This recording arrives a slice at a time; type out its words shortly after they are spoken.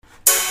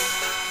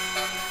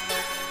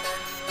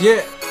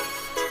Yeah.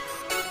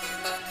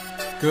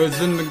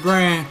 Goods in the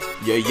Grand.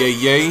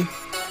 Yay.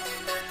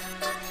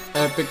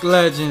 Epic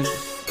Legends.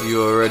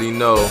 You already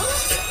know.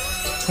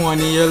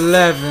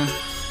 2011.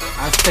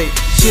 I say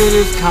shit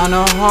is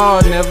kinda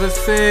hard. Never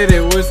said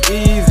it was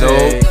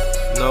easy.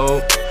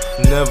 No,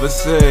 never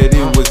said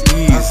it was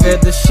easy. I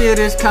said the shit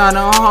is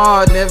kinda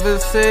hard. Never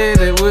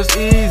said it was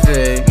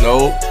easy.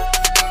 Nope,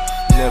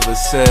 never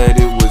said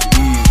it was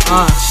easy.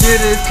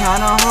 Shit is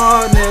kinda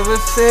hard. Never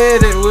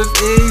said it was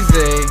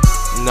easy.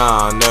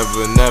 Nah,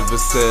 never said it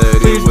was easy.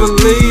 Please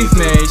believe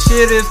me,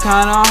 shit is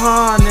kinda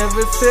hard.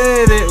 Never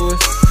said it was.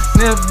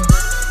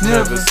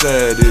 Never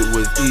said it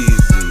was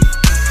easy.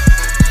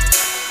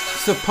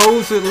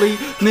 Supposedly,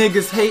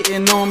 niggas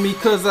hating on me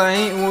cause I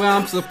ain't where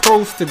I'm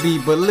supposed to be.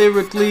 But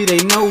lyrically, they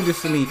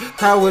notice me.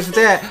 How is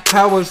that?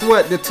 How is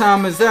what? The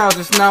time is out,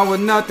 it's now or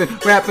nothing.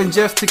 Rapping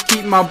just to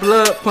keep my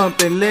blood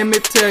pumping. Let me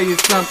tell you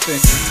something.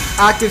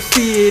 I can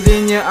see it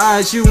in your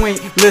eyes, you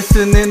ain't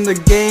listening. The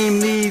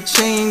game need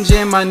change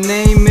and my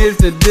name is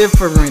the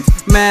difference.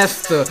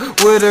 Master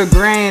with a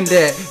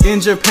granddad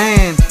in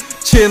Japan.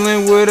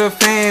 Chillin' with a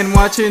fan,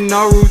 watching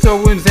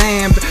Naruto and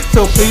Zamb.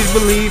 So please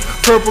believe,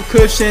 Purple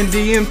Kush and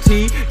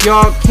DMT.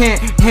 Y'all can't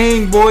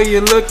hang, boy,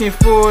 you're looking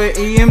for an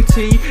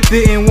EMT.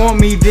 Didn't want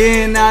me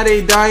then, now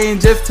they dying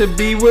just to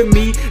be with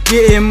me.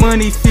 Getting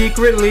money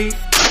secretly.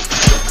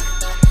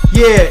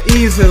 Yeah,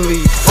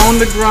 easily. On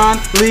the grind,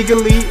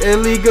 legally,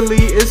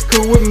 illegally, it's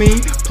cool with me.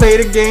 Play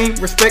the game,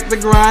 respect the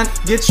grind.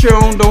 Get your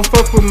own, don't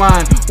fuck with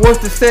mine. What's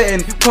the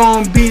setting?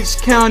 Palm Beach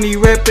County,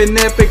 reppin'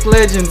 Epic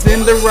Legends.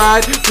 In the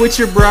ride with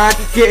your bride,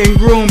 getting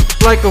groomed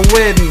like a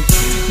wedding.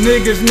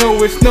 Niggas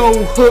know it's no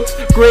hooks,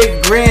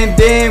 great grand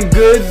damn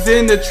goods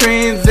in the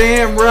Trans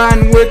Am,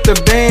 riding with the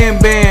bam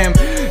bam.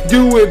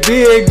 Do it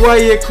big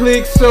while you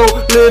click so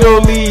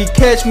literally.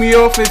 Catch me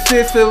off in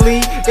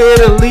Sicily,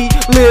 Italy,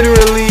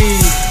 literally.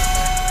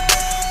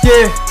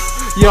 Yeah,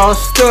 y'all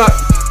stuck.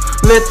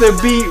 Let the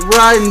beat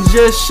ride and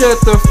just shut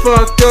the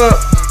fuck up.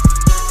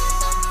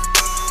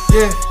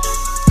 Yeah.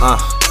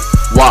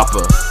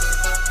 Whopper.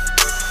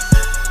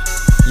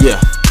 Yeah.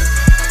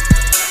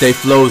 They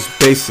flows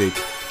basic.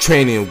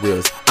 Training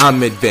wheels,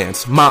 I'm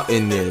advanced,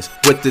 mountaineers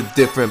with the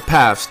different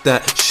paths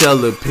that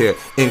shall appear.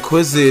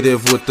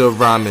 Inquisitive with the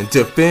rhyming,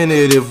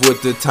 definitive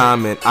with the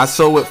timing. I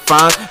saw it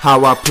fine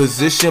how I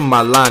position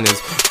my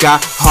linings.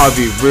 Got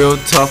Harvey, real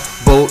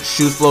tough, bold,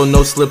 shoes flow,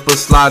 no slipper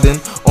sliding.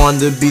 On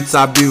the beats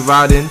I be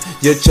riding,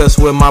 your chest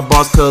where my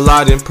bars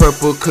colliding.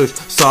 Purple Kush,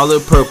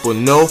 solid purple,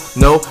 no,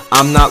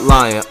 I'm not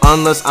lying.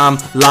 Unless I'm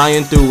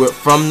lying through it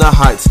from the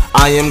heights,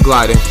 I am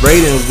gliding.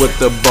 Raiding with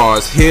the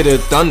bars, hear the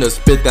thunder,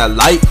 spit that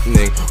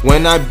lightning.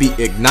 When I be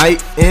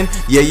igniting,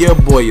 yeah, your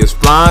boy is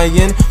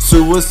flying.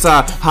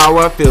 Suicide, how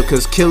I feel,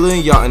 cause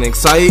killing y'all and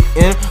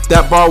exciting.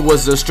 That bar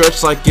was a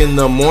stretch like in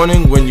the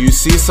morning when you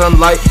see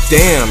sunlight.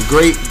 Damn,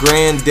 great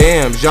grand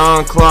damn,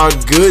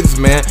 Jean-Claude Goods,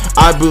 man.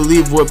 I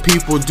believe what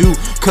people do,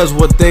 cause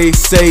what they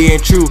say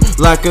ain't true.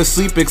 Like a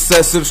sleep,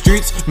 excessive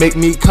streets make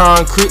me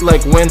concrete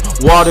like when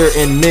water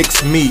and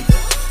mixed meat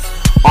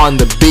on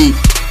the beat.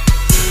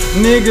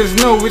 Niggas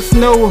know it's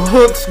no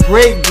hooks,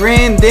 great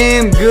grand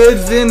damn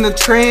goods in the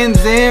Trans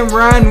Am,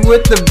 riding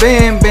with the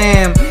bam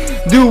bam.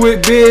 Do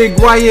it big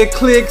while you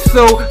click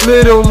so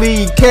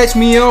literally. Catch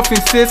me off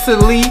in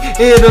Sicily,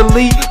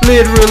 Italy,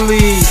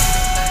 literally.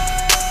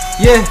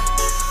 Yeah,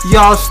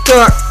 y'all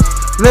stuck.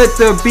 Let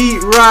the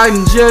beat ride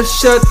and just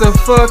shut the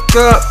fuck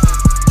up.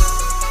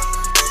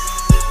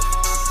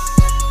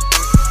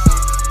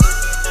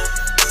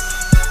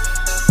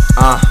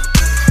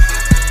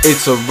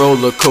 It's a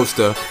roller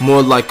coaster,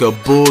 more like a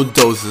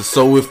bulldozer.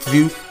 So if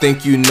you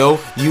think you know,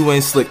 you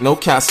ain't slick, no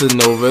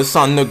Casanova. It's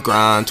on the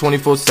grind,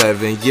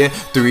 24/7, yeah,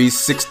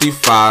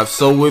 365.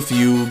 So if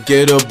you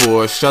get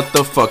aboard, shut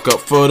the fuck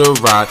up for the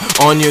ride.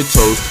 On your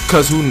toes,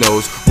 cause who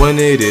knows when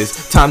it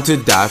is time to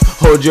dive.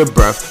 Hold your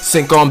breath,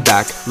 sink on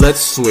back,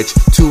 let's switch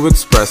to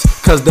express.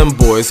 Cause them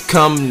boys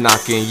come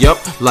knocking, yup,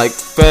 like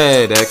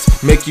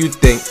FedEx. Make you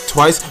think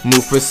twice,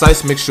 move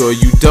precise, make sure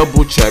you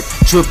double check.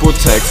 Triple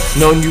text,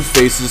 no new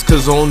faces,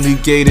 cause only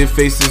gated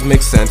faces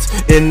make sense.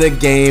 In the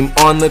game,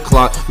 on the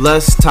clock,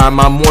 less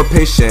time, I'm more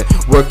patient.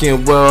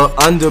 Working well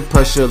under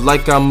pressure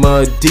like I'm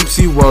a deep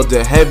sea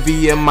welder.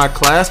 Heavy in my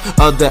class,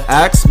 other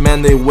acts,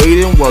 man, they wait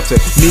in welter.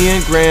 Me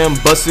and Graham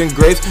busting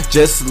grapes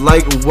just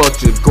like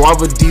Welcher.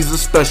 Guava diesel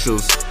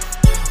specials.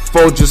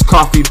 Folgers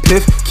coffee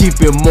piff, keep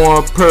it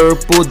more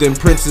purple than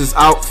Prince's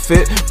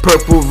outfit.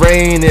 Purple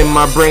rain in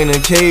my brain, a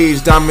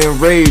cage,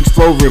 diamond rage,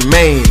 flow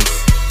remains.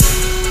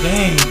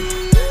 Dang.